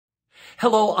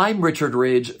Hello, I'm Richard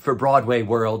Ridge for Broadway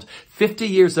World. 50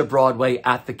 Years of Broadway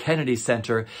at the Kennedy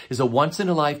Center is a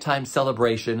once-in-a-lifetime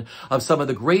celebration of some of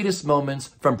the greatest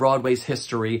moments from Broadway's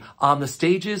history on the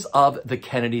stages of the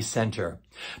Kennedy Center.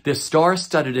 This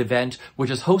star-studded event,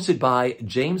 which is hosted by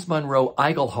James Monroe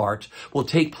Iglehart, will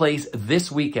take place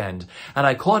this weekend. And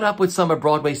I caught up with some of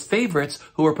Broadway's favorites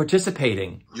who are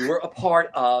participating. You were a part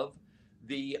of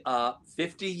the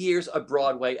 50 Years of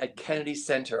Broadway at Kennedy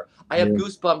Center. I have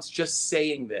goosebumps just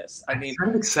saying this. I mean, it's kind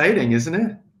of exciting, isn't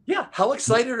it? Yeah. How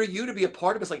excited are you to be a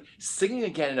part of this? Like singing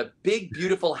again in a big,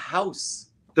 beautiful house.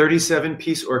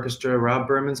 37-piece orchestra. Rob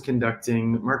Berman's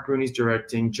conducting. Mark Bruni's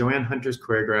directing. Joanne Hunter's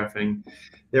choreographing.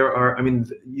 There are, I mean,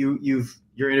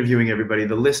 you're interviewing everybody.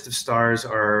 The list of stars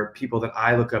are people that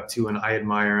I look up to and I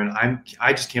admire, and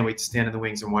I just can't wait to stand in the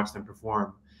wings and watch them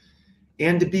perform.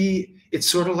 And to be, it's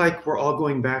sort of like we're all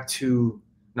going back to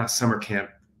not summer camp,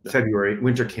 February,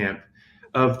 winter camp,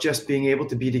 of just being able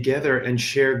to be together and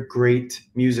share great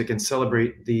music and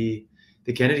celebrate the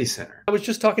Kennedy Center. I was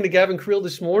just talking to Gavin Creel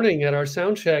this morning at our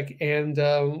sound check, and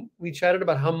we chatted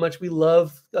about how much we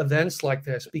love events like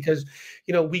this because,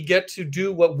 you know, we get to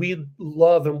do what we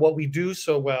love and what we do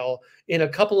so well in a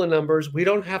couple of numbers. We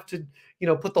don't have to, you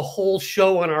know, put the whole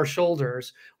show on our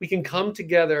shoulders. We can come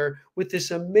together with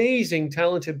this amazing,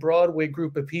 talented Broadway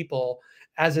group of people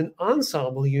as an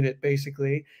ensemble unit,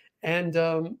 basically. And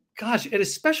gosh, and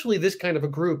especially this kind of a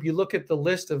group, you look at the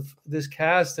list of this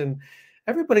cast and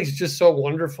everybody's just so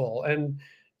wonderful. And,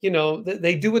 you know,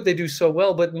 they do what they do so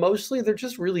well, but mostly they're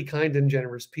just really kind and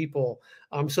generous people.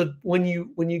 So when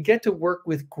you get to work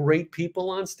with great people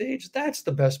on stage, that's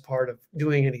the best part of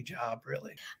doing any job,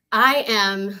 really. I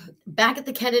am back at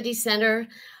the Kennedy Center.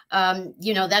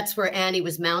 You know, that's where Annie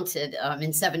was mounted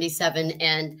in '77.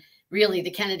 And really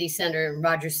the Kennedy Center,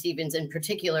 Roger Stevens in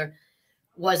particular,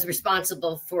 was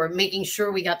responsible for making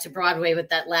sure we got to Broadway with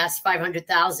that last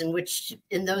 500,000, which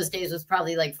in those days was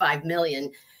probably like 5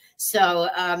 million. So,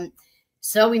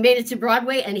 so we made it to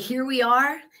Broadway, and here we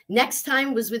are. Next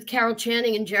time was with Carol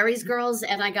Channing and Jerry's Girls,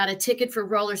 and I got a ticket for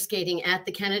roller skating at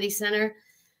the Kennedy Center,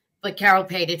 but Carol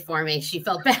paid it for me. She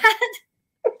felt bad.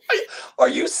 Are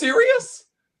you serious?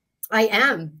 I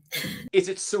am. Is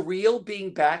it surreal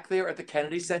being back there at the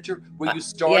Kennedy Center where you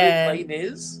started Les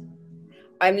Mis?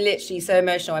 I'm literally so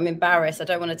emotional. I'm embarrassed. I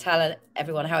don't want to tell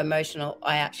everyone how emotional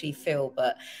I actually feel,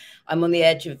 but I'm on the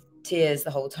edge of tears the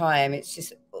whole time. It's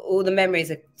just all the memories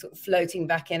are sort of floating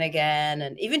back in again.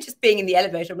 And even just being in the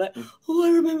elevator, I'm like, oh, I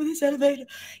remember this elevator.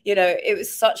 You know, it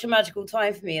was such a magical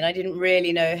time for me. And I didn't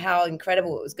really know how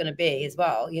incredible it was going to be as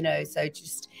well. You know, so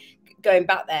just going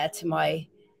back there to my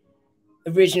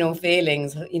original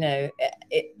feelings, you know,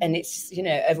 and it's, you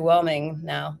know, overwhelming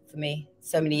now for me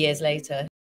so many years later.